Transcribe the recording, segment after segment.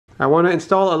I want to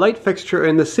install a light fixture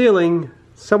in the ceiling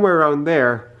somewhere around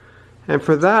there. And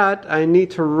for that, I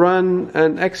need to run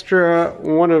an extra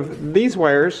one of these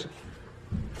wires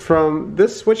from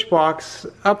this switch box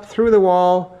up through the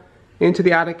wall into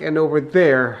the attic and over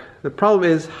there. The problem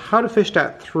is how to fish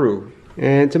that through.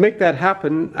 And to make that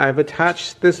happen, I've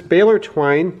attached this baler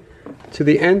twine to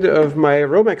the end of my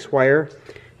romex wire.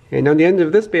 And on the end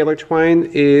of this baler twine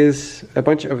is a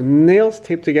bunch of nails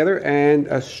taped together and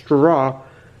a straw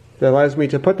that allows me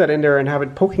to put that in there and have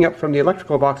it poking up from the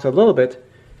electrical box a little bit.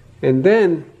 And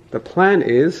then the plan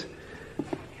is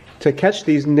to catch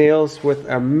these nails with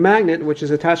a magnet which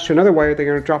is attached to another wire they're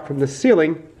going to drop from the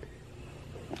ceiling.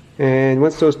 And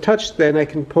once those touch, then I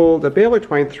can pull the baler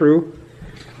twine through.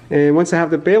 And once I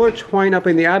have the baler twine up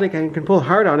in the attic, I can pull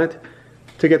hard on it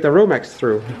to get the romex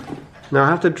through. Now I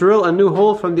have to drill a new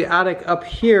hole from the attic up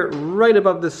here right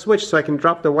above the switch so I can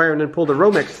drop the wire and then pull the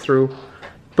romex through.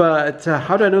 But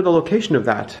how do I know the location of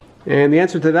that? And the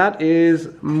answer to that is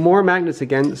more magnets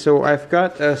again. So I've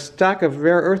got a stack of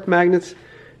rare earth magnets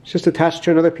just attached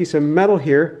to another piece of metal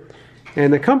here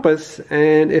and the compass,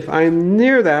 and if I'm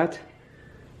near that,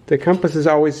 the compass is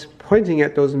always pointing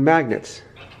at those magnets.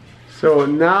 So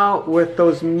now with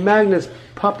those magnets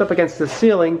popped up against the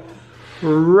ceiling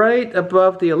right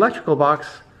above the electrical box,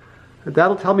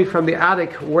 that'll tell me from the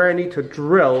attic where I need to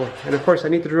drill. And of course I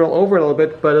need to drill over a little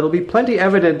bit, but it'll be plenty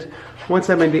evident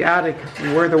once I'm in the attic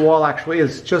where the wall actually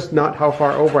is, just not how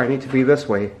far over I need to be this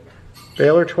way.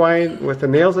 Baler twine with the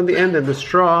nails on the end and the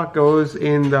straw goes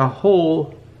in the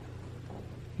hole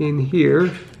in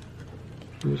here.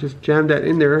 You just jam that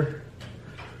in there.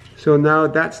 So now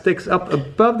that sticks up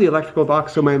above the electrical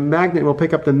box, so my magnet will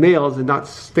pick up the nails and not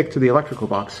stick to the electrical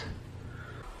box.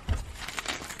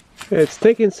 It's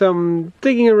taking some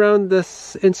digging around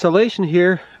this insulation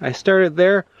here. I started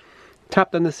there,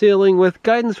 tapped on the ceiling with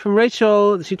guidance from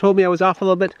Rachel. She told me I was off a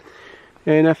little bit,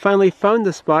 and I finally found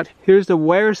the spot. Here's the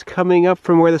wires coming up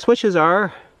from where the switches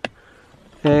are,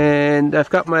 and I've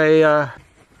got my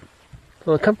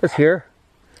little compass here,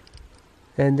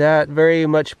 and that very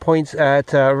much points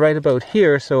at right about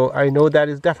here, so I know that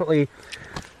is definitely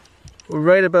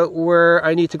right about where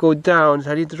I need to go down.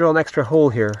 So I need to drill an extra hole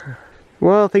here.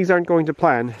 Well, things aren't going to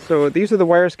plan. So these are the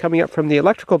wires coming up from the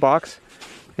electrical box,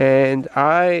 and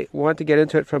I want to get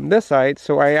into it from this side,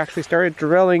 so I actually started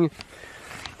drilling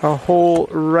a hole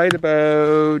right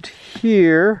about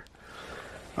here,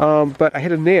 but I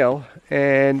hit a nail,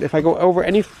 and if I go over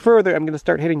any further I'm going to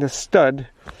start hitting the stud.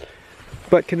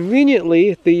 But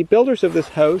conveniently, the builders of this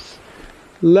house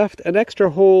left an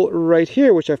extra hole right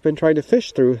here which I've been trying to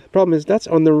fish through. The problem is that's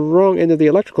on the wrong end of the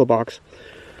electrical box,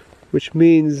 which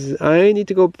means I need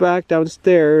to go back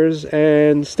downstairs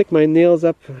and stick my nails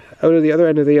up out of the other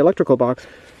end of the electrical box.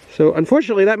 So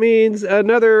unfortunately that means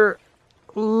another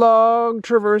long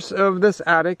traverse of this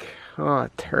attic. Oh,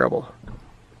 terrible.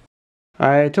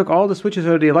 I took all the switches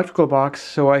out of the electrical box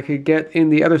so I could get in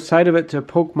the other side of it to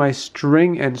poke my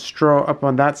string and straw up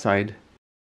on that side.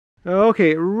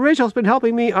 Okay, Rachel's been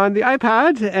helping me on the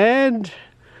iPad, and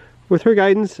with her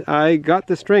guidance I got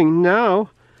the string. Now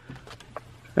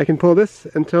I can pull this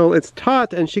until it's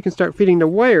taut and she can start feeding the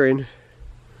wire in.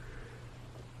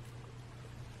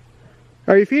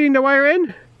 Are you feeding the wire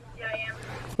in? Yeah, I am.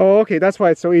 Oh, okay, that's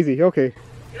why it's so easy. Okay.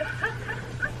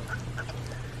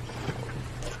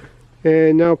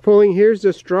 And now pulling, here's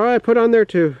the straw I put on there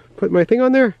to put my thing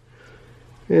on there.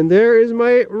 And there is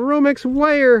my romex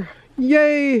wire.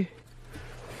 Yay!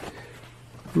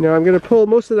 Now I'm going to pull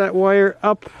most of that wire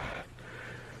up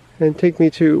and take me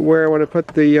to where I want to put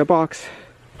the box.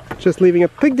 Just leaving a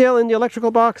pigtail in the electrical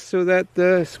box so that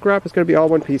the scrap is going to be all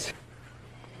one piece.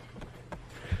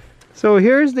 So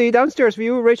here's the downstairs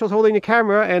view. Rachel's holding the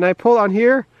camera and I pull on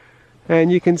here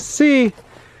and you can see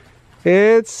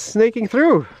it's snaking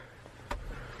through.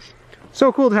 So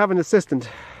cool to have an assistant.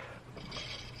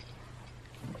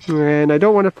 And I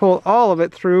don't want to pull all of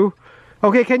it through.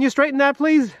 Okay, can you straighten that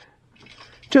please?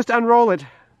 Just unroll it.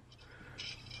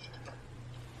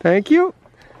 Thank you.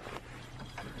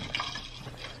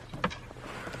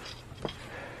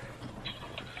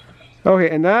 Okay,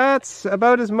 and that's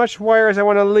about as much wire as I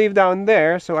want to leave down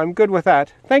there, so I'm good with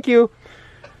that. Thank you.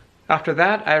 After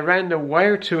that, I ran the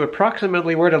wire to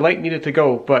approximately where the light needed to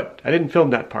go, but I didn't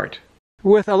film that part.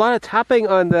 With a lot of tapping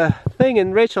on the thing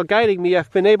and Rachel guiding me,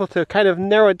 I've been able to kind of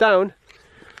narrow it down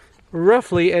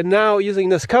roughly, and now using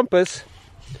this compass,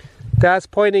 that's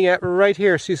pointing at right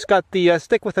here. She's got the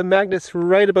stick with the magnets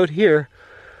right about here,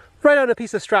 right on a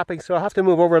piece of strapping, so I'll have to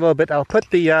move over a little bit. I'll put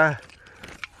the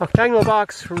octagonal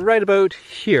box right about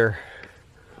here.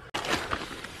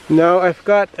 Now I've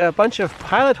got a bunch of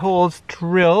pilot holes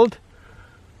drilled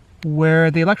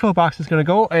where the electrical box is going to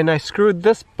go, and I screwed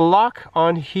this block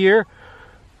on here,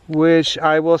 which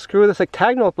I will screw this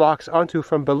octagonal blocks onto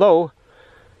from below.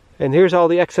 And here's all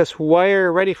the excess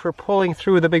wire ready for pulling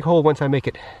through the big hole once I make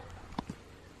it.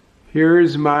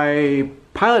 Here's my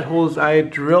pilot holes I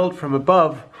drilled from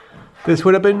above. This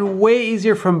would have been way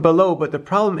easier from below, but the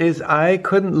problem is I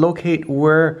couldn't locate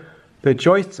where the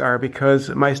joists are because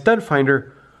my stud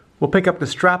finder will pick up the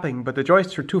strapping, but the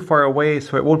joists are too far away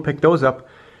so it won't pick those up.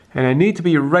 And I need to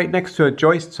be right next to a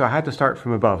joist, so I had to start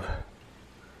from above.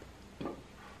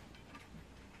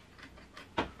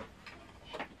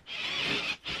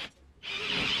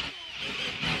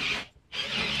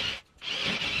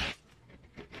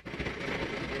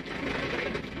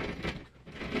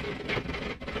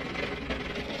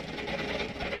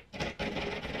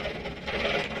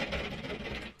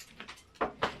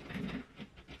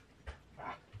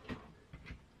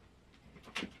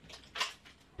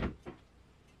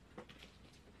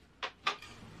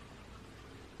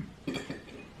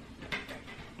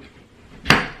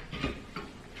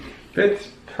 Fits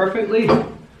perfectly.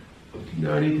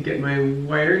 Now I need to get my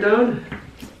wire down.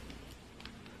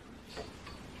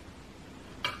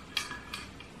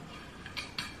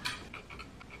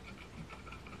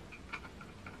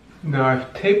 Now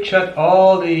I've taped shut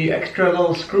all the extra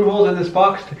little screw holes in this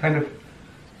box to kind of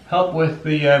help with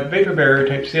the vapor barrier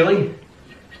type sealing.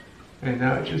 And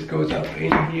now it just goes up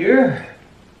in here.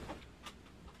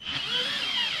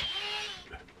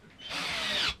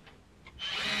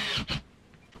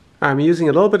 I'm using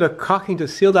a little bit of caulking to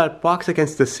seal that box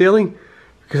against the ceiling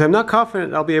because I'm not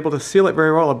confident I'll be able to seal it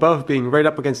very well above being right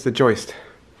up against the joist.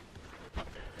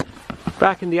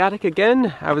 Back in the attic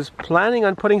again, I was planning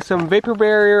on putting some vapor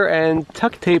barrier and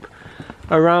tuck tape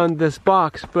around this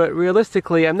box, but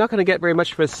realistically I'm not going to get very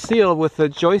much of a seal with the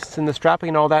joists and the strapping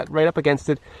and all that right up against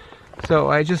it.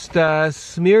 So I just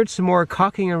smeared some more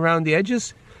caulking around the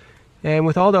edges, and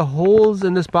with all the holes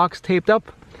in this box taped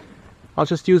up, I'll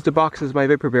just use the box as my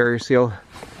vapor barrier seal.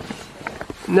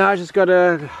 Now I just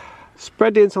gotta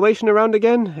spread the insulation around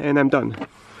again and I'm done.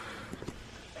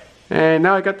 And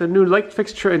now I got the new light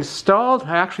fixture installed.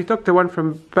 I actually took the one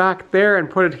from back there and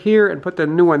put it here and put the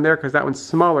new one there because that one's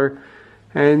smaller.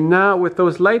 And now with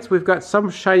those lights we've got some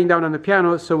shining down on the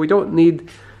piano, so we don't need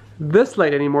this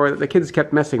light anymore that the kids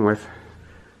kept messing with.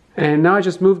 And now I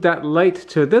just moved that light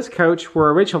to this couch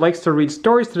where Rachel likes to read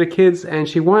stories to the kids, and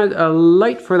she wanted a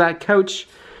light for that couch.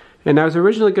 And I was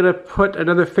originally going to put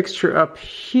another fixture up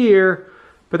here,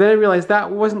 but then I realized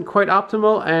that wasn't quite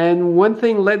optimal, and one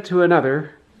thing led to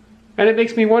another. And it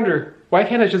makes me wonder, why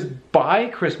can't I just buy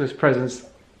Christmas presents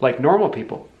like normal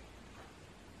people?